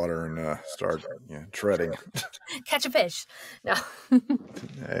hand in the water and start treading. Catch a fish. No.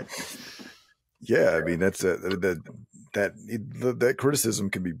 Yeah, I mean that's that criticism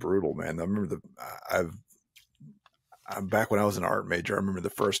can be brutal, man. I remember I'm back when I was an art major. I remember the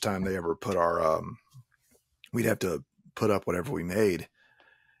first time they ever put our we'd have to put up whatever we made,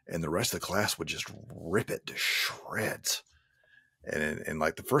 and the rest of the class would just rip it to shreds. And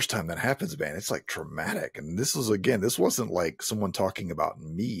like the first time that happens, man, it's like traumatic. And this wasn't like someone talking about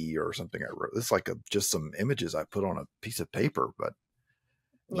me or something I wrote. It's like just some images I put on a piece of paper, but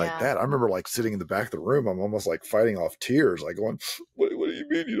like that. I remember like sitting in the back of the room, I'm almost like fighting off tears, like going, what do you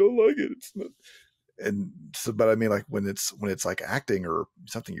mean you don't like it? It's not. And so, but I mean, like when it's like acting or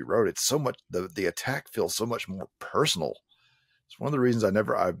something you wrote, it's so much, the attack feels so much more personal. It's one of the reasons I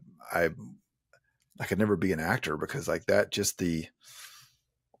could never be an actor, because like that, just the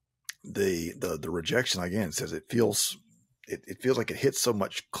rejection again says it feels like it hits so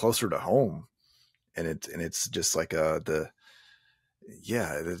much closer to home, and it's just like it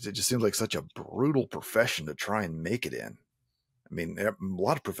just seems like such a brutal profession to try and make it in. I mean, a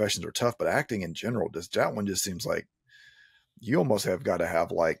lot of professions are tough, but acting in general, that one just seems like you almost have got to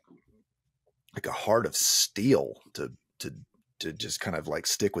have like a heart of steel to just kind of like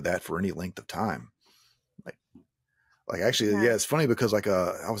stick with that for any length of time. Like actually, yeah, it's funny because like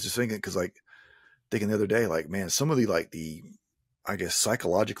I was just thinking, because like thinking the other day, like, man, some of the I guess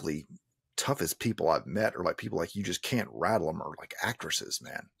psychologically toughest people I've met are like people like you just can't rattle them, or like actresses,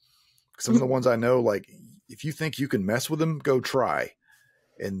 man. Some of the ones I know, like if you think you can mess with them, go try.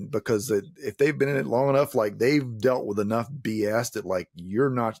 And because if they've been in it long enough, like they've dealt with enough BS that like you're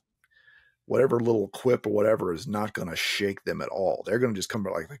not, whatever little quip or whatever is not going to shake them at all. They're going to just come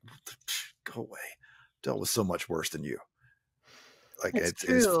back like go away. Dealt with so much worse than you. Like it's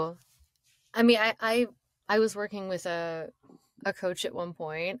true. I mean, I was working with a coach at one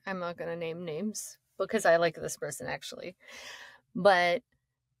point. I'm not going to name names because I like this person actually, but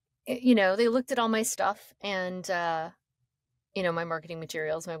they looked at all my stuff and my marketing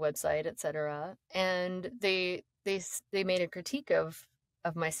materials, my website, etc., and they made a critique of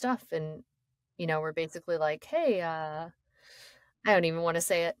my stuff, and were basically like, hey, I don't even want to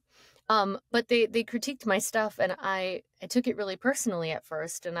say it. But they critiqued my stuff, and I took it really personally at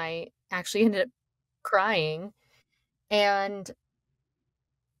first, and I actually ended up crying, and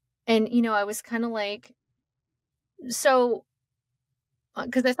I was kind of like, so,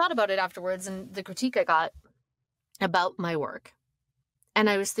 because I thought about it afterwards, and the critique I got about my work, and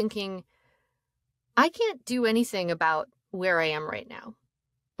I was thinking, I can't do anything about where I am right now.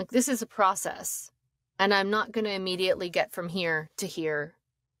 Like, this is a process, and I'm not going to immediately get from here to here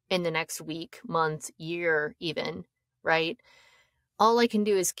in the next week, month, year even, right? All I can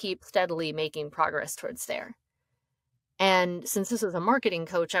do is keep steadily making progress towards there. And since this was a marketing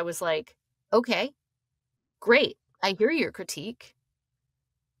coach, I was like, okay, great. I hear your critique.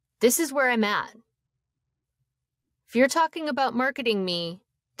 This is where I'm at. If you're talking about marketing me,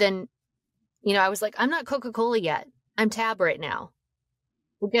 then, I was like, I'm not Coca-Cola yet. I'm Tab right now.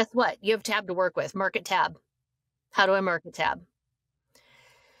 Well, guess what? You have Tab to work with. Market Tab. How do I market Tab?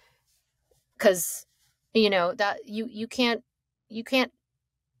 Because that you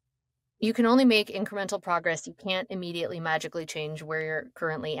can only make incremental progress. You can't immediately magically change where you're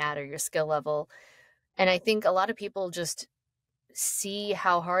currently at or your skill level. And I think a lot of people just see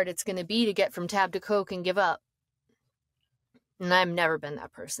how hard it's going to be to get from Tab to Coke and give up. And I've never been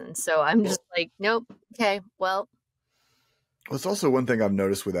that person. So I'm just like, nope. Okay, well. It's also one thing I've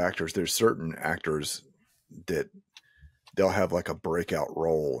noticed with actors. There's certain actors that they'll have like a breakout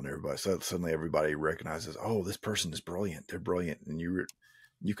role, and suddenly everybody recognizes, oh, this person is brilliant. They're brilliant. And you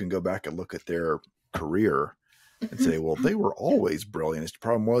can go back and look at their career and say, well, they were always brilliant. The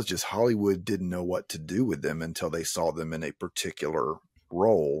problem was just Hollywood didn't know what to do with them until they saw them in a particular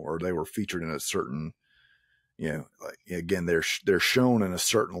role, or they were featured in a certain, like, again, they're shown in a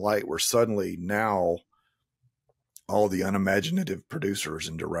certain light where suddenly now all the unimaginative producers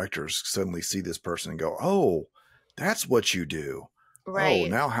and directors suddenly see this person and go, oh, that's what you do. Oh, Right.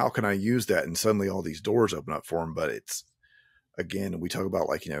 now how can I use that? And suddenly all these doors open up for them. But it's, again, we talk about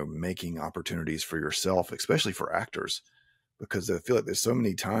like, making opportunities for yourself, especially for actors, because I feel like there's so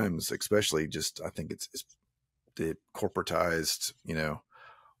many times, especially just, I think it's the corporatized,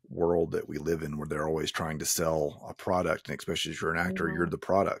 world that we live in where they're always trying to sell a product. And especially if you're an actor, you're Mhm. the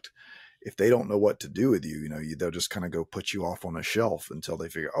product. If they don't know what to do with you, they'll just kind of go put you off on a shelf until they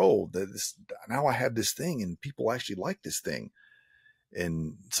figure, oh, now I have this thing and people actually like this thing.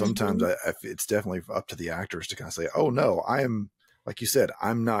 And sometimes Mhm. it's definitely up to the actors to kind of say, oh no, I am, like you said,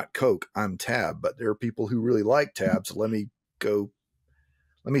 I'm not Coke, I'm Tab, but there are people who really like Tab. So let me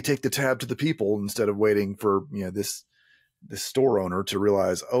take the Tab to the people instead of waiting for, this store owner to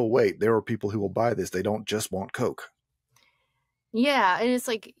realize, oh wait, there are people who will buy this. They don't just want Coke. Yeah, and it's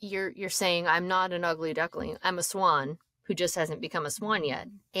like you're saying I'm not an ugly duckling. I'm a swan who just hasn't become a swan yet.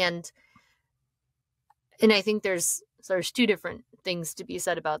 And I think there's two different things to be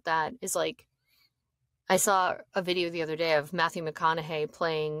said about that. Is like I saw a video the other day of Matthew McConaughey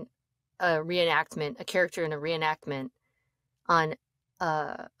playing a character in a reenactment on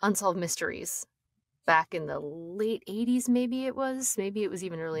Unsolved Mysteries back in the late 80s, maybe it was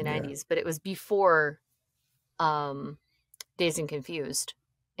even early Yeah. 90s, but it was before um Dazed and Confused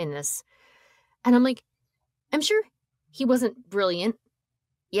in this. And I'm like, I'm sure he wasn't brilliant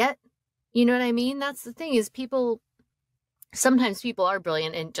yet. You know what I mean? That's the thing is sometimes people are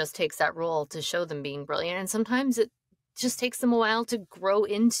brilliant and it just takes that role to show them being brilliant. And sometimes it just takes them a while to grow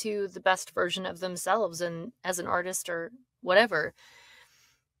into the best version of themselves and as an artist or whatever.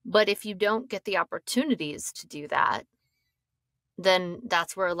 But if you don't get the opportunities to do that, then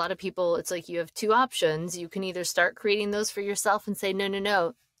that's where a lot of people, it's like you have two options. You can either start creating those for yourself and say, no, no,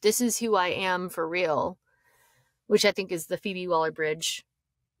 no, this is who I am for real, which I think is the Phoebe Waller-Bridge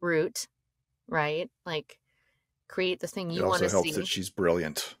route, right? Like create the thing It you want also to helps that see. she's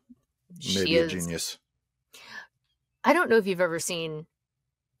brilliant, She maybe a is. genius. I don't know if you've ever seen,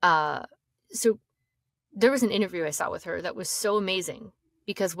 uh, so there was an interview I saw with her that was so amazing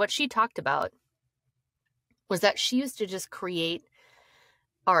because what she talked about was that she used to just create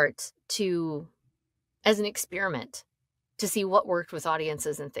art as an experiment to see what worked with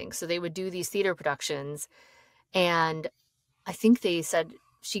audiences and things. So they would do these theater productions, and I think they said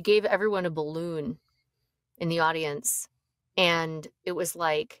she gave everyone a balloon in the audience, and it was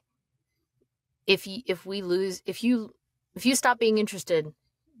like, if you stop being interested,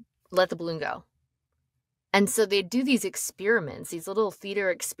 let the balloon go. And so they do these experiments, these little theater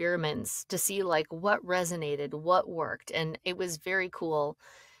experiments to see like what resonated, what worked. And it was very cool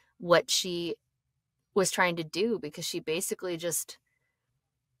what she was trying to do because she basically just,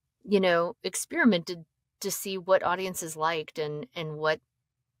 experimented to see what audiences liked and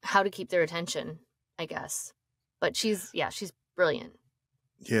how to keep their attention, I guess. But she's brilliant.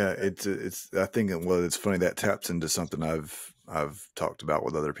 Yeah, it's. I think it's funny that taps into something I've talked about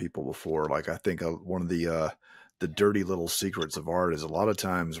with other people before. Like I think one of the dirty little secrets of art is a lot of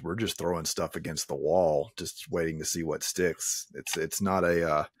times we're just throwing stuff against the wall, just waiting to see what sticks. It's not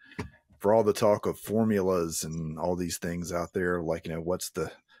for all the talk of formulas and all these things out there. Like what's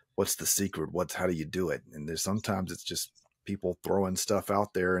the secret? How do you do it? And there's sometimes it's just people throwing stuff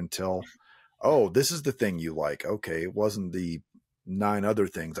out there until, oh, this is the thing you like. Okay, it wasn't the 9 other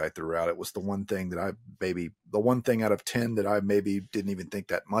things I threw out. It was the one thing out of 10 that I maybe didn't even think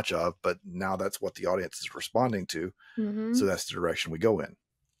that much of, but now that's what the audience is responding to. Mm-hmm. So that's the direction we go in.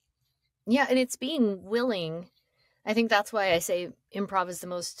 Yeah, and it's being willing. I think that's why I say improv is the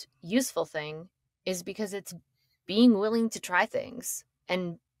most useful thing, is because it's being willing to try things.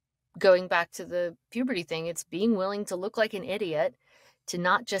 And going back to the puberty thing, it's being willing to look like an idiot, to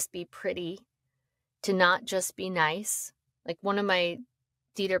not just be pretty, to not just be nice. Like one of my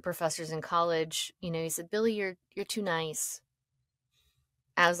theater professors in college, he said, "Billy, you're too nice."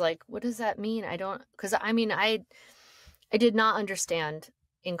 I was like, "What does that mean?" I don't, because I did not understand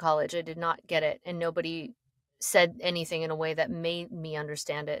in college. I did not get it, and nobody said anything in a way that made me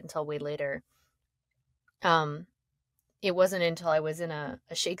understand it until way later. Um, it wasn't until I was in a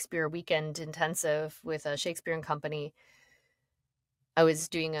Shakespeare weekend intensive with a Shakespeare and Company. I was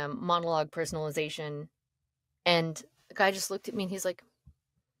doing a monologue personalization, and the guy just looked at me and he's like,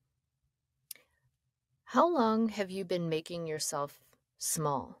 "How long have you been making yourself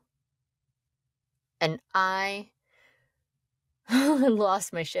small?" And I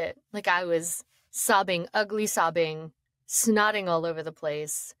lost my shit. Like I was sobbing, ugly sobbing, snotting all over the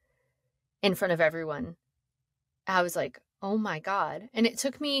place in front of everyone. I was like, oh my God. And it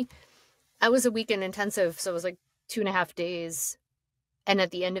took me, I was a weekend intensive, so it was like 2.5 days. And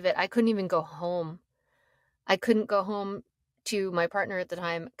at the end of it, I couldn't even go home. I couldn't go home to my partner at the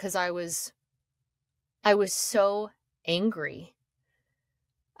time because I was so angry.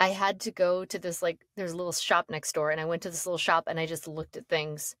 I had to go to this, like, there's a little shop next door, and I went to this little shop and I just looked at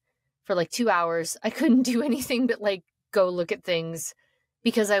things for like 2 hours. I couldn't do anything but like go look at things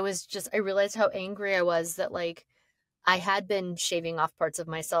because I realized how angry I was that like I had been shaving off parts of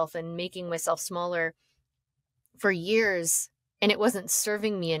myself and making myself smaller for years, and it wasn't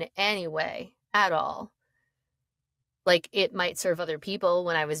serving me in any way at all. Like, it might serve other people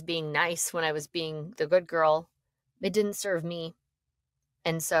when I was being nice, when I was being the good girl. It didn't serve me.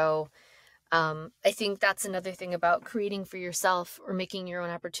 And so I think that's another thing about creating for yourself or making your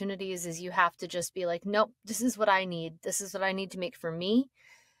own opportunities is you have to just be like, nope, this is what I need. This is what I need to make for me,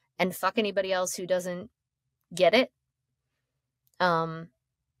 and fuck anybody else who doesn't get it.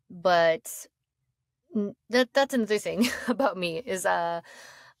 But that's another thing about me is I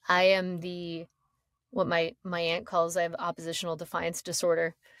am what my aunt calls, I have oppositional defiance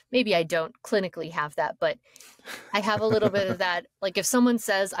disorder. Maybe I don't clinically have that, but I have a little bit of that. Like if someone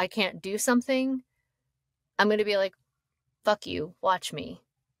says I can't do something, I'm going to be like, fuck you, watch me.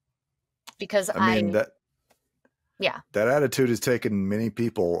 Because I mean, that attitude has taken many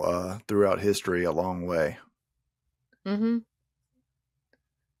people throughout history a long way. Mm-hmm.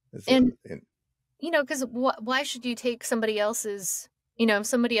 And you know, because why should you take somebody else's, you know, if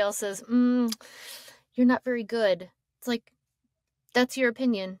somebody else says, you're not very good, it's like, that's your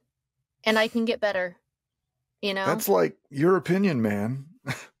opinion and I can get better, you know? That's like your opinion, man.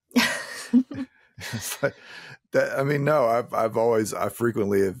 It's like that. I mean, no, I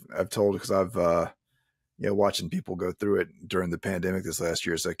frequently have told, because I've, watching people go through it during the pandemic this last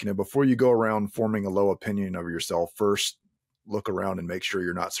year. It's like, before you go around forming a low opinion of yourself, first look around and make sure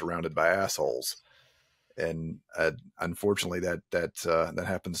you're not surrounded by assholes. And unfortunately, that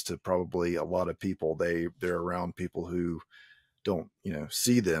happens to probably a lot of people. They're around people who don't,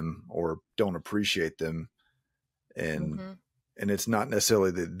 see them or don't appreciate them, and it's not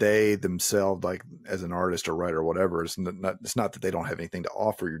necessarily that they themselves, like as an artist or writer or whatever, it's not that they don't have anything to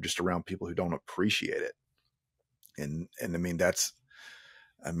offer. You're just around people who don't appreciate it, and I mean it's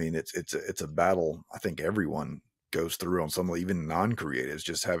a battle I think everyone goes through on some, even non-creatives,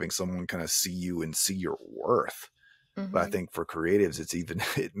 just having someone kind of see you and see your worth. But I think for creatives,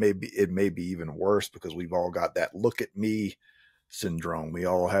 it may be even worse, because we've all got that look at me syndrome. We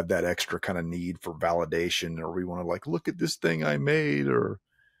all have that extra kind of need for validation, or we want to like, look at this thing I made, or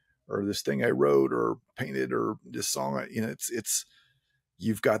this thing I wrote or painted, or this song. It's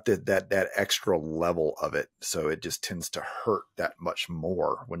you've got that extra level of it. So it just tends to hurt that much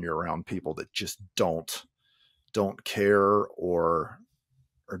more when you're around people that just don't care or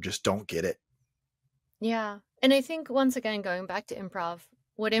just don't get it. Yeah. And I think, once again, going back to improv,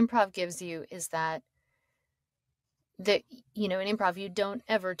 what improv gives you is that in improv, you don't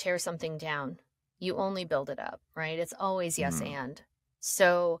ever tear something down. You only build it up, right? It's always yes and.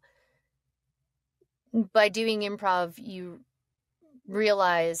 So by doing improv, you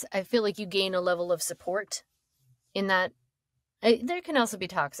realize, I feel like you gain a level of support in that. There can also be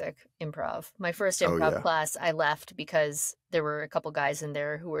toxic improv. My first improv class, I left because there were a couple guys in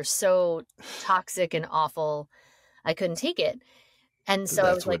there who were so toxic and awful. I couldn't take it. And so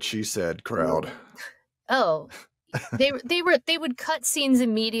I was like, that's what she said, crowd. Oh, they would cut scenes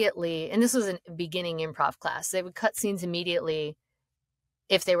immediately. And this was a beginning improv class. They would cut scenes immediately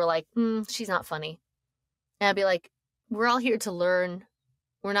if they were like, she's not funny. And I'd be like, we're all here to learn.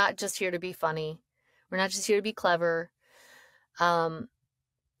 We're not just here to be funny. We're not just here to be clever. And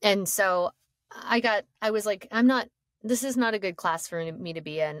so I was like, this is not a good class for me to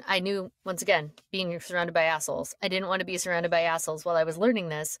be in. I knew, once again, being surrounded by assholes. I didn't want to be surrounded by assholes while I was learning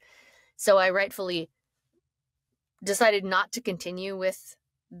this. So I rightfully decided not to continue with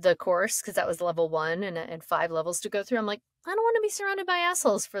the course, because that was level 1 and 5 levels to go through. I'm like, I don't want to be surrounded by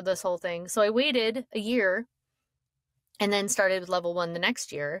assholes for this whole thing. So I waited a year and then started with level 1 the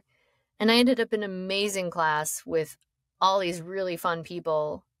next year. And I ended up in an amazing class with all these really fun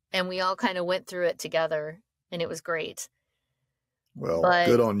people, and we all kind of went through it together, and it was great. Well,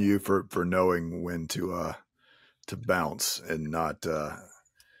 good on you for knowing when to bounce and not.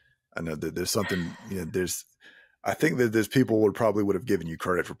 I know that there's something. I think that there's people would have given you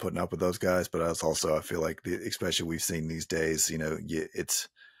credit for putting up with those guys, but I feel like, especially we've seen these days,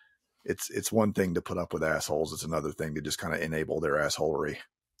 it's one thing to put up with assholes. It's another thing to just kind of enable their assholery.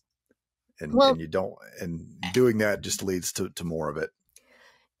 And you don't, and doing that just leads to more of it.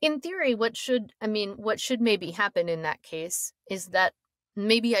 In theory, what should maybe happen in that case is that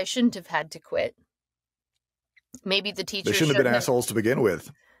maybe I shouldn't have had to quit. Maybe the teacher They shouldn't have been assholes to begin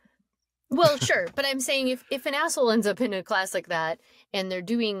with. Well, sure, but I'm saying if an asshole ends up in a class like that and they're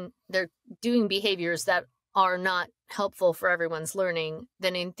doing behaviors that are not helpful for everyone's learning,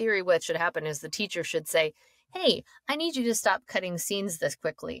 then in theory what should happen is the teacher should say, "Hey, I need you to stop cutting scenes this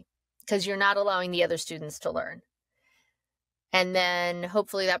quickly because you're not allowing the other students to learn." And then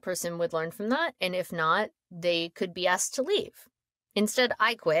hopefully that person would learn from that, and if not, they could be asked to leave. Instead,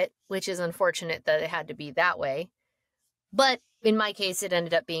 I quit, which is unfortunate that it had to be that way. But in my case, it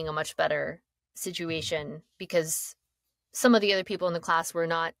ended up being a much better situation because some of the other people in the class were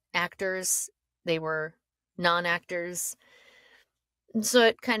not actors. They were non-actors. And so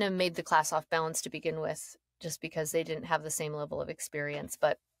it kind of made the class off balance to begin with, just because they didn't have the same level of experience.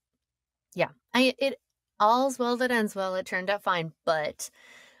 But yeah, it all's well that ends well. It turned out fine. But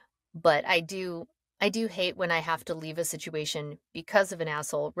I do hate when I have to leave a situation because of an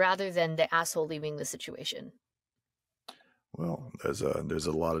asshole rather than the asshole leaving the situation. Well, there's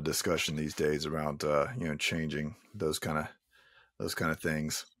a lot of discussion these days around changing those kind of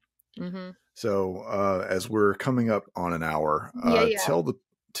things. Mm-hmm. So as we're coming up on an hour, Yeah.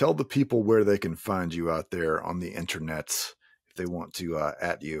 tell the people where they can find you out there on the internets if they want to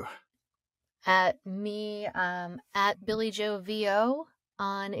at you. At me, at Billie Jo VO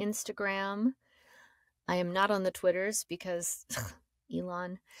on Instagram. I am not on the Twitters because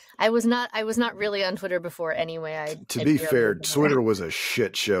Elon. I was not really on Twitter before anyway. To be fair, Twitter was a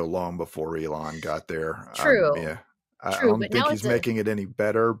shit show long before Elon got there. True. Yeah. I don't think he's making it any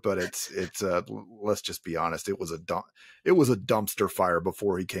better, but it's let's just be honest. It was a dumpster fire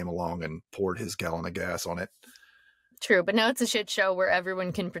before he came along and poured his gallon of gas on it. True, but now it's a shit show where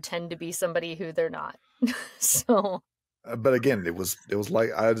everyone can pretend to be somebody who they're not. So, but again, it was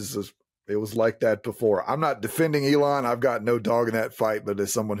like it was like that before. I'm not defending Elon. I've got no dog in that fight, but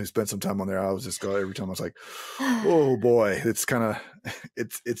as someone who spent some time on there, I was just every time I was like, oh boy, it's kind of,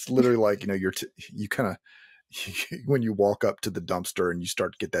 it's literally like, you kind of, when you walk up to the dumpster and you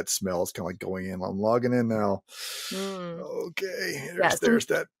start to get that smell, it's kind of like going in. I'm logging in now. Okay, there's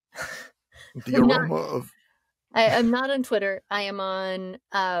that the aroma of. I'm not on Twitter. I am on.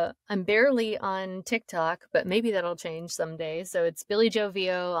 I'm barely on TikTok, but maybe that'll change someday. So it's Billie Jo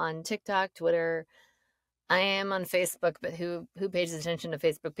VO on TikTok, Twitter. I am on Facebook, but who pays attention to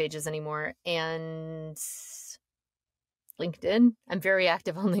Facebook pages anymore? And LinkedIn. I'm very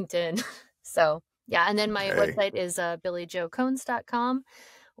active on LinkedIn. So. Yeah, and then my website is BillieJoKonze.com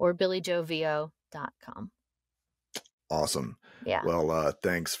or BillieJoVO.com. Awesome. Yeah. Well,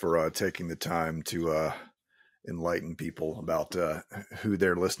 thanks for taking the time to enlighten people about who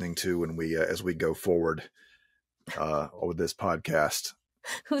they're listening to, and as we go forward with this podcast.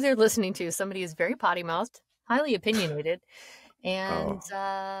 Who they're listening to? Somebody who's very potty mouthed, highly opinionated, and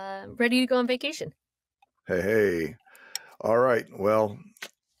ready to go on vacation. Hey. All right. Well.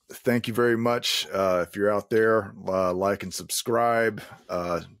 Thank you very much. If you're out there, like and subscribe,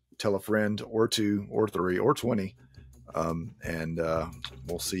 tell a friend or two or three or 20, and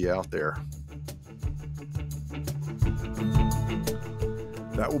we'll see you out there.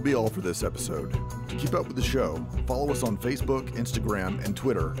 That will be all for this episode. To keep up with the show, follow us on Facebook, Instagram, and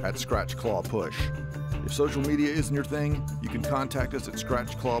Twitter at ScratchClawPush. If social media isn't your thing, you can contact us at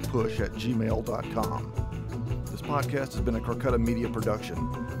scratchclawpush@gmail.com. This podcast has been a Carcutta Media production.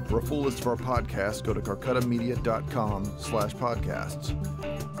 For a full list of our podcasts, go to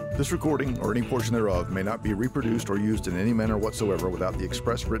carcuttamedia.com/podcasts. This recording, or any portion thereof, may not be reproduced or used in any manner whatsoever without the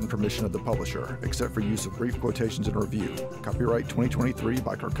express written permission of the publisher, except for use of brief quotations in a review. Copyright 2023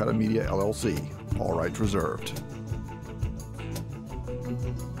 by Carcutta Media, LLC. All rights reserved.